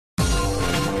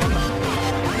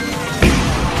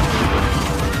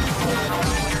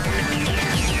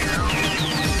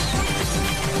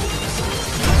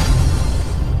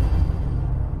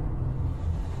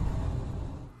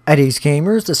Eddie's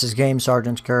Gamers, this is Game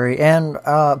Sergeant Scurry, and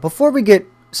before we get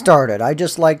started, I'd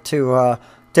just like to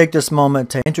take this moment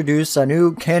to introduce a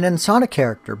new canon Sonic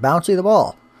character, Bouncy the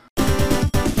Ball.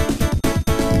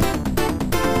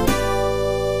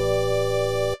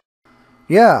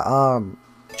 Yeah,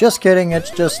 just kidding, it's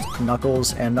just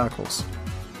Knuckles and Knuckles,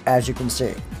 as you can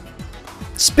see.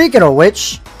 Speaking of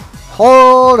which,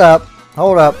 hold up.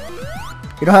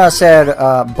 You know how I said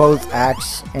both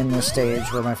acts in this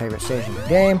stage were my favorite stage in the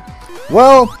game?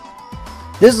 Well,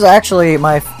 this is actually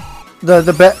my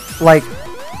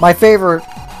favorite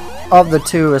of the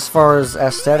two as far as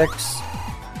aesthetics,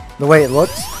 the way it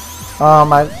looks.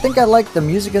 I think I like the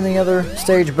music in the other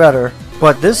stage better,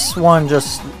 but this one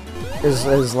just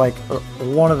is like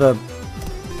one of the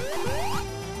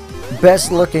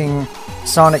best looking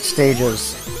Sonic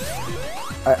stages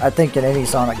I think in any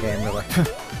Sonic game, really.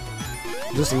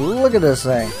 Just look at this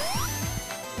thing.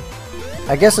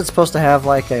 I guess it's supposed to have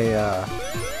like a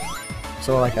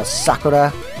sort of like a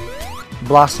sakura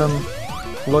blossom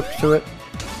look to it.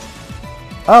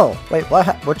 Oh wait,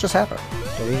 what just happened?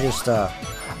 Did he just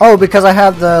oh, because I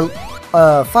have the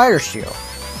fire shield.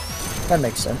 That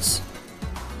makes sense.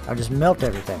 I just melt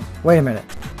everything. Wait a minute.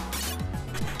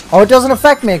 Oh, it doesn't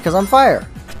affect me because I'm fire.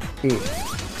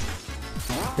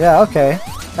 Yeah, okay,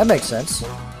 that makes sense.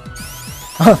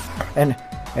 and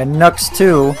Nux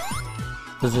too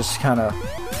is just kind of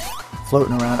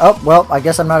floating around. Oh, well, I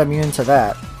guess I'm not immune to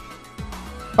that.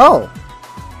 Oh,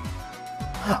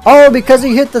 because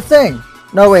he hit the thing.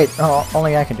 No, wait. Oh,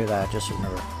 only I can do that. Just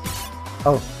remember.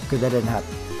 Oh, good, that didn't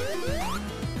happen.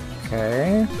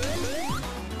 Okay.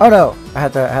 Oh no, I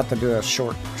had to do a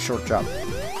short jump.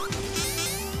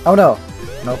 Oh no.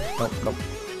 Nope.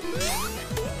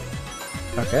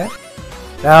 Okay.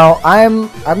 Now I'm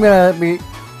gonna be.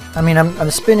 I mean, I'm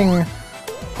spending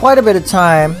quite a bit of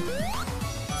time.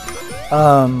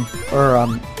 Or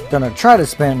I'm gonna try to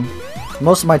spend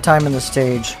most of my time in the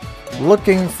stage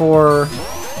looking for.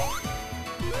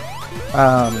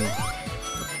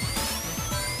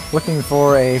 Looking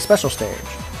for a special stage.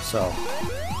 So,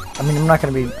 I mean, I'm not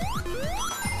gonna be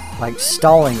like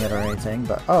stalling it or anything,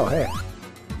 but oh hey.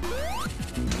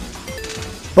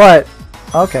 But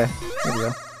okay, there we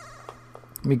go.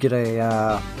 Let me get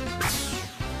a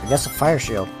I guess a fire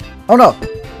shield. Oh no!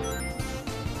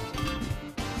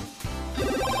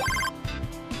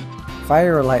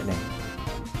 Fire or lightning?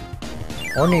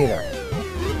 Or neither.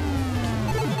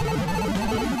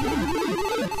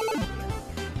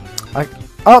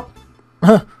 Oh!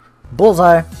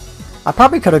 Bullseye! I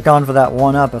probably could have gone for that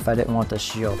 1-up if I didn't want this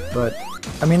shield, but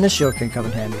I mean this shield can come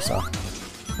in handy, so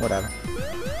whatever.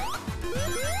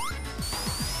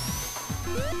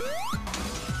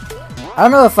 I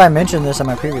don't know if I mentioned this in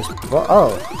my previous. Well,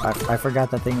 oh, I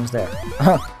forgot that thing was there.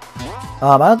 I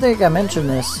don't think I mentioned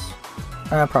this.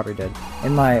 I probably did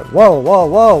in my. Whoa!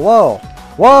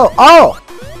 Oh!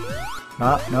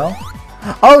 No.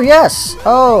 Oh yes.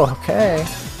 Oh, okay.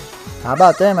 How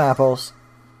about them apples?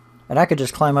 And I could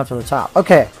just climb up to the top.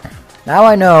 Okay, now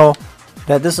I know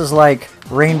that this is like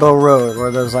Rainbow Road,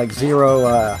 where there's like zero.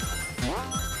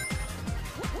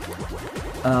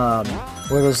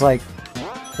 Where there's like.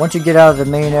 Once you get out of the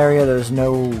main area, there's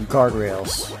no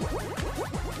guardrails.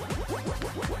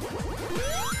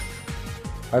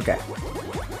 Okay.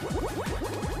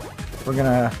 We're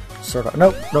gonna sort of...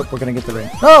 Nope, we're gonna get the ring.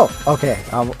 No! Okay,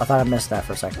 I thought I missed that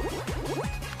for a second.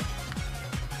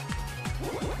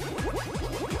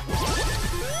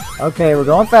 Okay, we're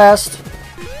going fast.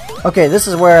 Okay, this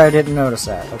is where I didn't notice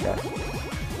that. Okay.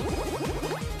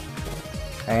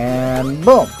 And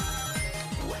boom!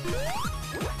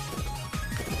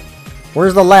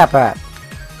 Where's the lap at?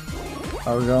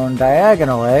 Are we going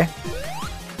diagonally?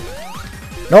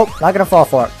 Nope, not gonna fall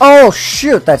for it. Oh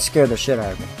shoot, that scared the shit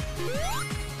out of me.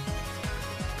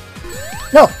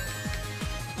 No!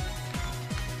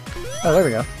 Oh, there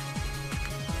we go.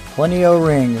 Plenty of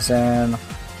rings and...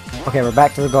 Okay, we're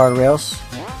back to the guardrails.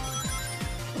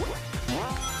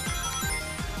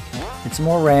 Get some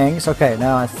more rings. Okay,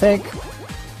 now I think...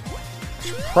 I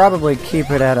should probably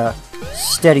keep it at a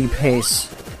steady pace.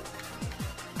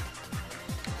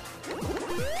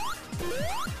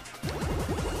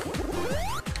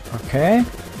 Okay.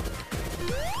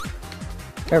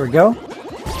 There we go.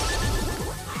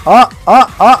 Oh,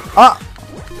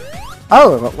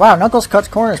 wow, Knuckles cuts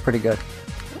corners pretty good.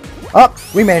 Oh,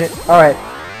 we made it. Alright.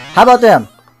 How about them?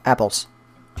 Apples.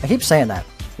 I keep saying that.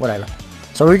 Whatever.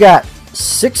 So we got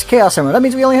 6 Chaos Emeralds. That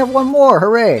means we only have 1 more.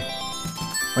 Hooray.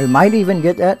 We might even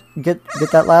get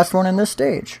that last one in this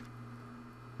stage.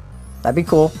 That'd be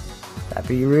cool. That'd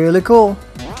be really cool.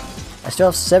 I still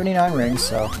have 79 rings,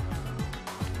 so...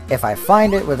 if I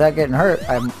find it without getting hurt,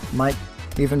 I might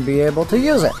even be able to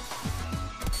use it.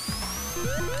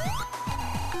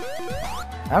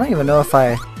 I don't even know if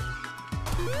I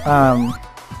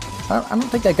don't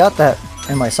think I got that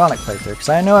in my Sonic playthrough, because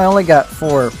I know I only got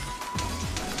 4.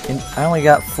 I only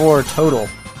got 4 total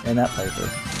in that playthrough.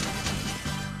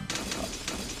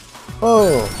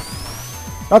 Oh,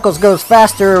 Knuckles goes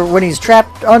faster when he's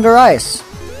trapped under ice.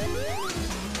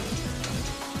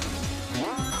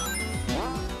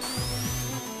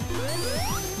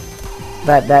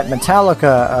 That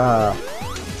Metallica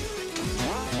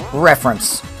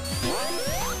reference.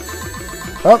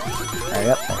 Oh,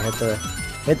 yep, I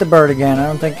hit the bird again. I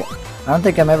don't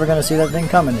think I'm ever gonna see that thing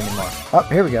coming anymore. Oh,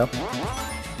 here we go.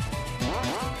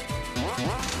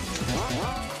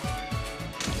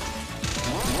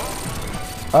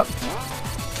 Oh,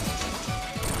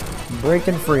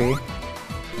 breaking free.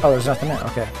 Oh, there's nothing there.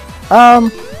 Okay.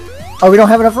 Oh, we don't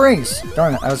have enough rings.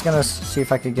 Darn it! I was gonna see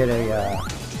if I could get a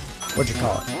what'd you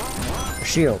call it? A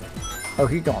shield. Oh,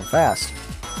 he's going fast.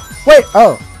 Wait.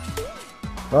 Oh.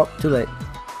 Well, too late.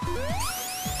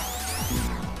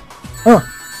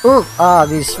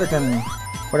 These freaking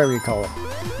whatever you call it.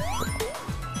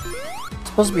 It's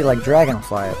supposed to be like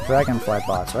dragonfly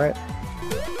bots, right?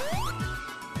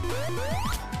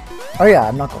 Oh yeah,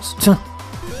 I'm Knuckles.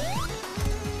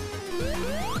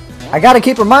 I gotta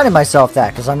keep reminding myself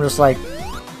that, because I'm just like,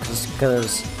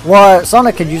 well,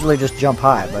 Sonic can usually just jump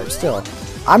high, but still,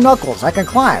 I'm Knuckles. I can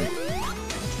climb.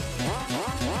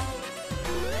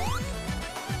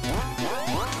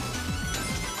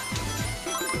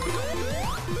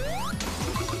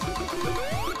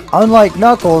 Unlike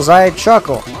Knuckles, I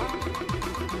chuckle.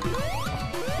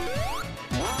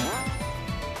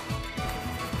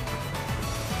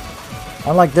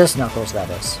 Unlike this Knuckles, that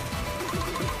is.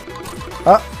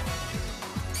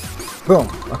 Boom.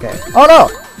 Okay. Oh no!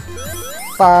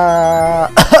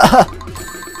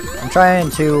 I'm trying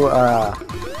to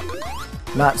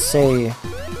not say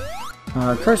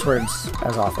curse words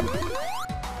as often.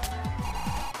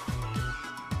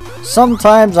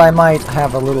 Sometimes I might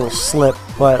have a little slip,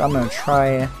 but I'm gonna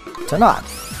try to not.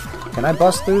 Can I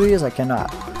bust through these? I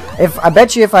cannot. I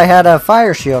bet you if I had a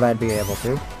fire shield, I'd be able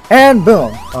to. And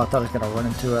boom! Oh, I thought I was gonna run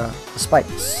into the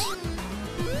spikes.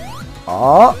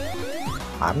 Oh,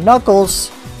 I'm Knuckles.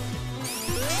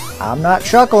 I'm not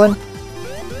chuckling.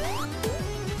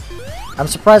 I'm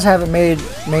surprised I haven't made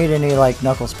any like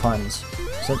Knuckles puns.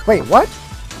 So wait, what?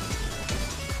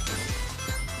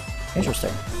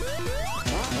 Interesting.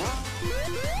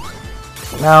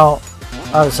 Now,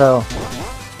 oh,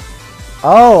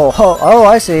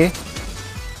 I see.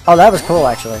 Oh, that was cool,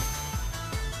 actually.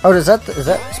 Oh, is that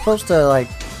supposed to, like...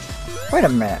 Wait a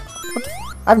minute. What the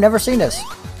I've never seen this.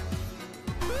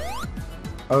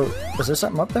 Oh, is there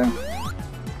something up there?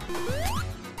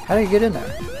 How do you get in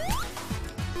there?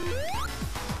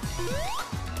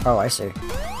 Oh, I see.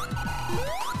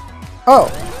 Oh!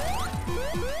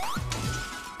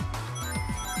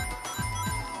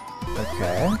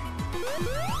 Okay.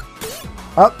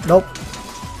 Oh, nope.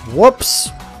 Whoops!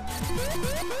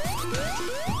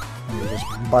 Let me just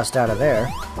bust out of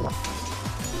there.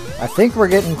 I think we're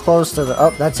getting close to the...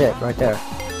 Oh, that's it, right there.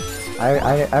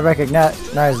 I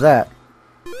recognize that.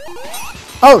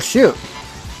 Oh, shoot!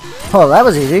 Oh, that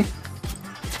was easy.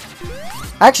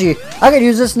 Actually, I could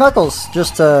use this Knuckles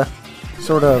just to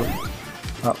sort of...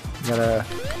 Oh, gotta...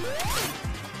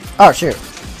 Oh, shoot.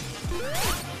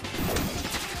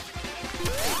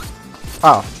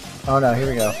 Oh. Oh no, here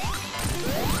we go.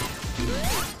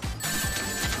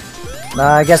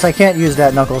 I guess I can't use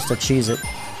that Knuckles to cheese it.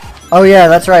 Oh yeah,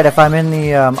 that's right. If I'm in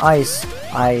the ice,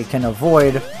 I can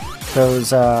avoid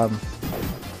those them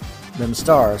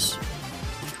stars.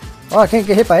 Oh, I can't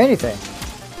get hit by anything.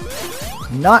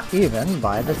 Not even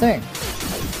by the thing.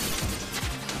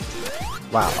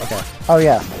 Wow, okay. Oh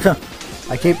yeah.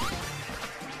 I keep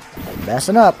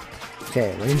messing up.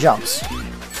 Okay, ring jumps.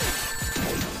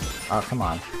 Oh, come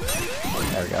on.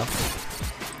 There we go.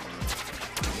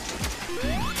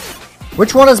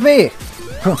 Which one is me?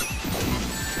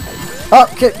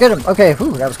 Oh, get him. Okay,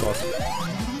 whew, that was close.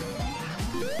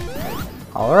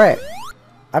 Alright.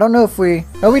 I don't know if we...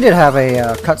 Oh, we did have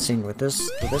a cutscene with this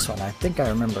one. I think I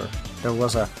remember there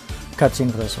was a cutscene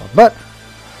for this one. But,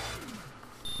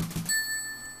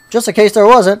 just in case there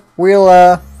wasn't, we'll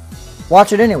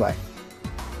watch it anyway.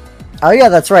 Oh yeah,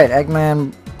 that's right.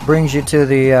 Eggman brings you to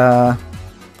the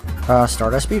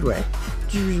Stardust Speedway.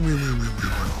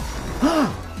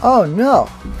 Oh no!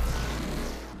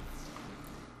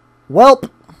 Welp!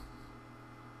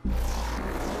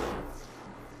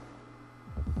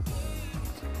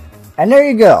 And there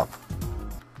you go.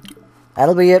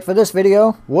 that'll be it for this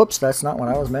video. Whoops, that's not what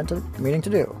I was meaning to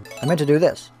do. I meant to do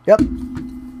this. Yep.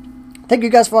 Thank you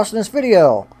guys for watching this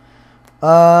video.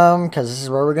 Because this is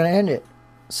where we're going to end it.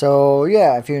 So,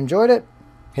 yeah, if you enjoyed it,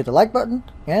 hit the like button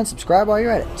and subscribe while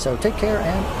you're at it. So, take care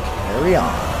and carry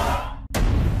on.